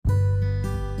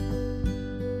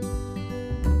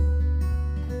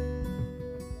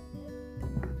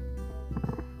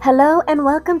Hello and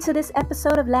welcome to this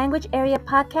episode of Language Area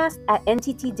Podcast at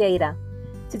NTT Data.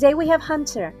 Today we have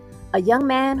Hunter, a young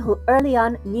man who early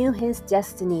on knew his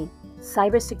destiny,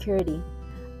 cybersecurity.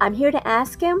 I'm here to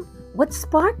ask him what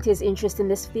sparked his interest in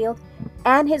this field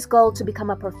and his goal to become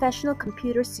a professional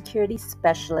computer security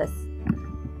specialist.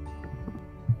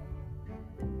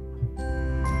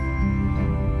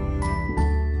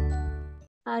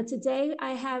 Today,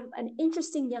 I have an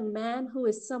interesting young man who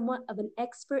is somewhat of an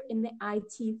expert in the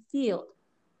IT field.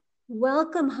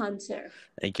 Welcome, Hunter.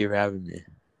 Thank you for having me.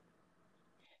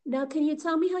 Now, can you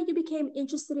tell me how you became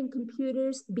interested in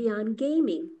computers beyond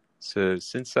gaming? So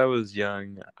since I was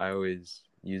young, I always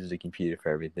used a computer for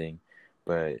everything.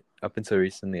 But up until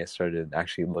recently, I started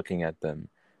actually looking at them.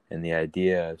 And the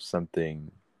idea of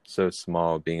something so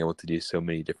small being able to do so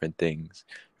many different things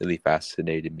really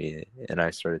fascinated me. And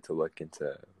I started to look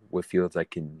into what fields I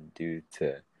can do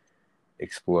to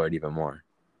explore it even more.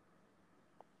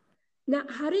 Now,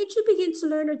 how did you begin to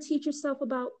learn or teach yourself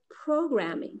about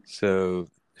programming? So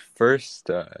first,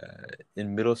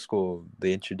 in middle school,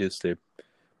 they introduced a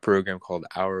program called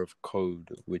Hour of Code,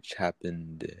 which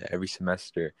happened every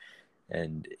semester.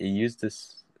 And it used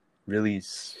this really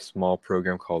small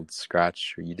program called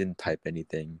Scratch, where you didn't type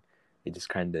anything. It just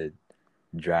kind of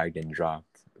dragged and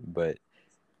dropped. But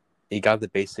it got the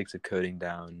basics of coding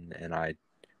down, and I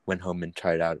went home and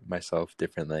tried out myself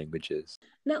different languages.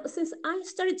 Now, since I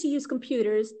started to use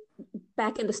computers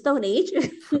back in the Stone Age,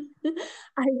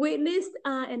 I witnessed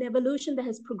an evolution that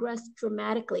has progressed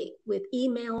dramatically with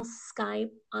emails,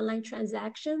 Skype, online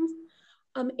transactions.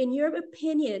 In your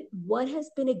opinion, what has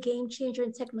been a game changer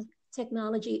in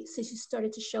technology since you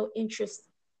started to show interest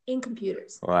in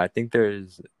computers? Well, I think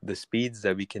there's the speeds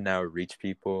that we can now reach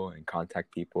people and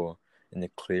contact people, and the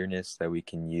clearness that we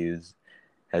can use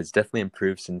has definitely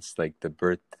improved since like the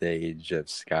birth age of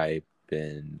Skype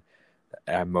and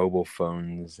mobile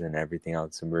phones and everything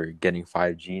else. And we're getting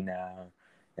 5G now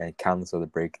and countless other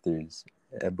breakthroughs.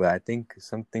 But I think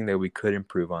something that we could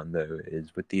improve on, though,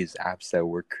 is with these apps that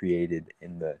were created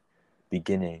in the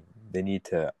beginning, they need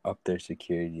to up their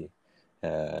security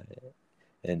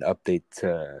and update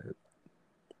to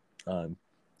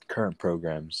current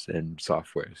programs and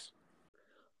softwares.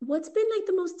 What's been like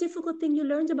the most difficult thing you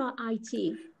learned about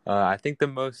IT? I think the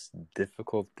most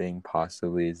difficult thing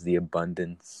possibly is the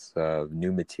abundance of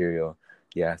new material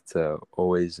you have to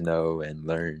always know and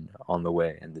learn on the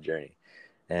way and the journey.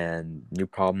 And new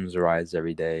problems arise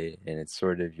every day, and it's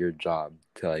sort of your job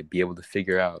to like be able to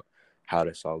figure out how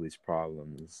to solve these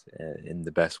problems in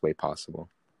the best way possible.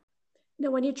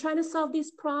 Now, when you're trying to solve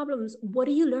these problems, what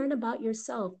do you learn about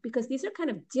yourself? Because these are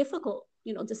kind of difficult,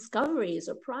 discoveries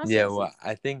or processes. Yeah, well,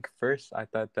 I think first I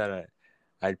thought that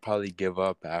I'd probably give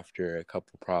up after a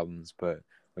couple problems, but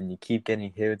when you keep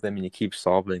getting hit with them and you keep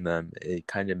solving them, it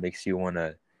kind of makes you want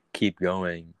to keep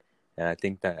going. And I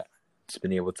think that it's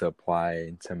been able to apply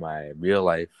into my real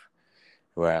life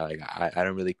where I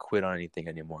don't really quit on anything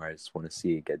anymore. I just want to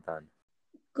see it get done.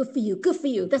 Good for you. Good for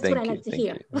you. That's what I like to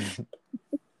hear.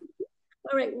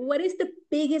 All right. What is the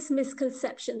biggest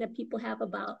misconception that people have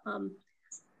about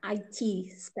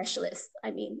IT specialists?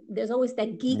 I mean, there's always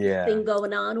that geek thing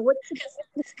going on. What's the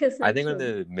misconception? I think one of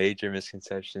the major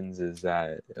misconceptions is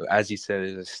that, as you said,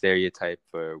 there's a stereotype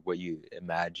for what you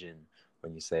imagine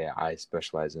when you say I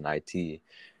specialize in IT,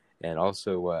 and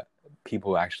also what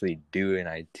people actually do in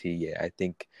IT. I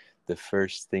think the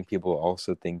first thing people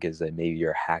also think is that maybe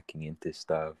you're hacking into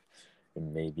stuff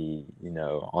and maybe,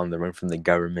 on the run from the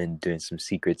government doing some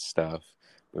secret stuff.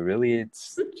 But really,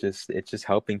 it's just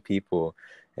helping people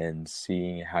and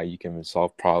seeing how you can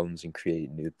solve problems and create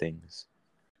new things.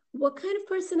 What kind of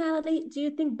personality do you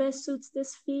think best suits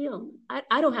this field?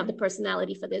 I don't have the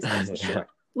personality for this, that's for sure.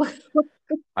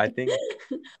 I think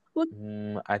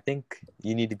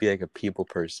you need to be like a people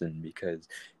person, because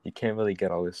you can't really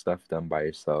get all this stuff done by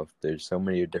yourself. There's so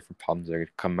many different problems that are going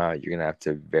to come out. You're going to have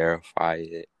to verify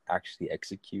it, actually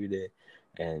execute it,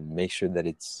 and make sure that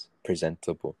it's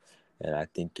presentable. And I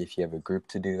think if you have a group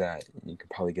to do that, you can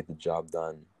probably get the job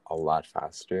done a lot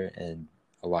faster and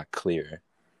a lot clearer.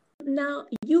 Now,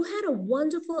 you had a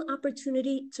wonderful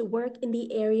opportunity to work in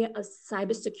the area of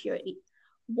cybersecurity.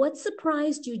 What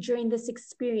surprised you during this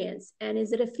experience? And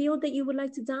is it a field that you would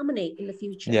like to dominate in the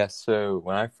future? Yeah, so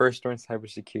when I first joined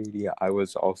cybersecurity, I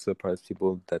was also part of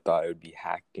people that thought it would be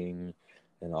hacking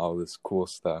and all this cool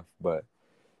stuff. But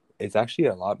it's actually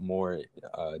a lot more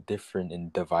different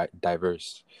and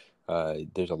diverse.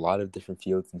 There's a lot of different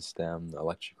fields in STEM: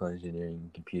 electrical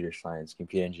engineering, computer science,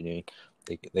 computer engineering.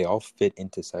 They all fit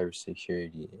into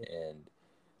cybersecurity, and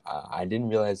I didn't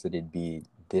realize that it'd be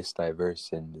this diverse.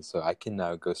 And so I can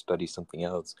now go study something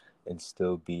else and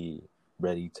still be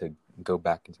ready to go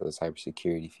back into the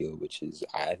cybersecurity field, which is,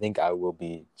 I think I will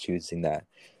be choosing that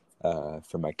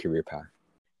for my career path.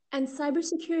 And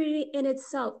cybersecurity in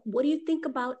itself, what do you think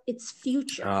about its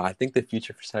future? I think the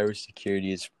future for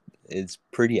cybersecurity is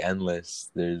pretty endless.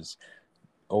 There's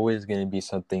always going to be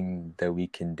something that we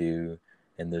can do,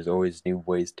 and there's always new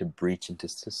ways to breach into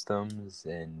systems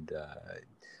and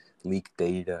leak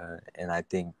data. And I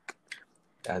think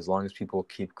as long as people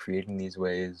keep creating these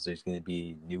ways, there's going to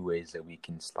be new ways that we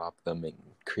can stop them and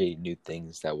create new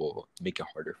things that will make it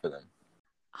harder for them.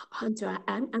 Hunter,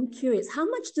 I'm curious, how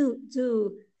much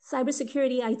do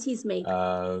cybersecurity ITs make?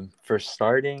 For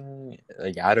starting,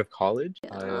 like out of college,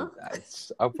 Yeah.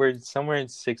 it's upwards somewhere in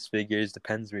 6 figures.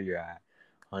 Depends where you're at.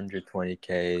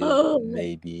 120K, Oh,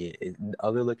 maybe. In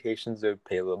other locations, they would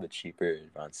pay a little bit cheaper,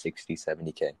 around 60,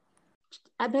 70K.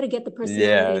 I better get the personality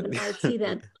Yeah. of an IT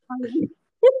then.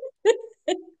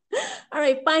 All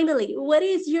right, finally, what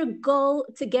is your goal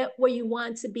to get where you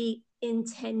want to be in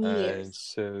 10 years?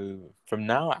 So from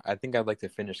now, I think I'd like to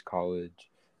finish college,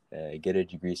 get a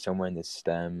degree somewhere in the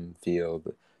STEM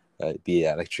field, be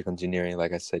it electrical engineering,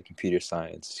 like I said, computer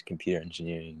science, computer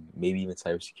engineering, maybe even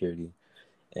cybersecurity.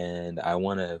 And I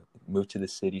want to move to the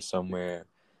city somewhere,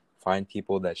 find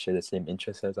people that share the same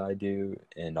interests as I do,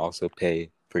 and also pay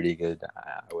pretty good.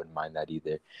 I wouldn't mind that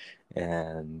either.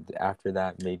 And after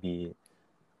that, maybe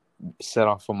set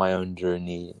off on my own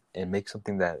journey and make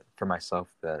something that for myself,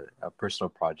 that a personal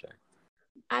project.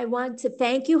 I want to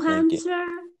thank you, Thank you. Hunter,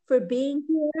 for being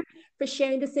here, for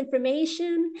sharing this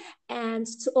information. And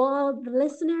to all the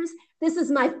listeners, this is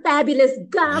my fabulous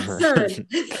godson.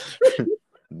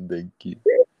 Thank you.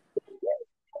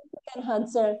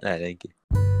 Hunter. Thank you.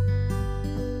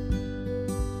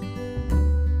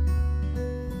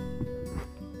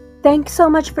 Thanks so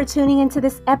much for tuning into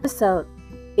this episode.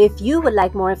 If you would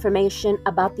like more information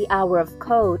about the Hour of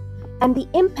Code and the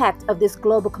impact of this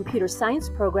global computer science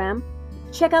program,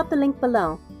 check out the link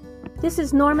below. This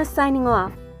is Norma signing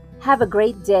off. Have a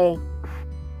great day.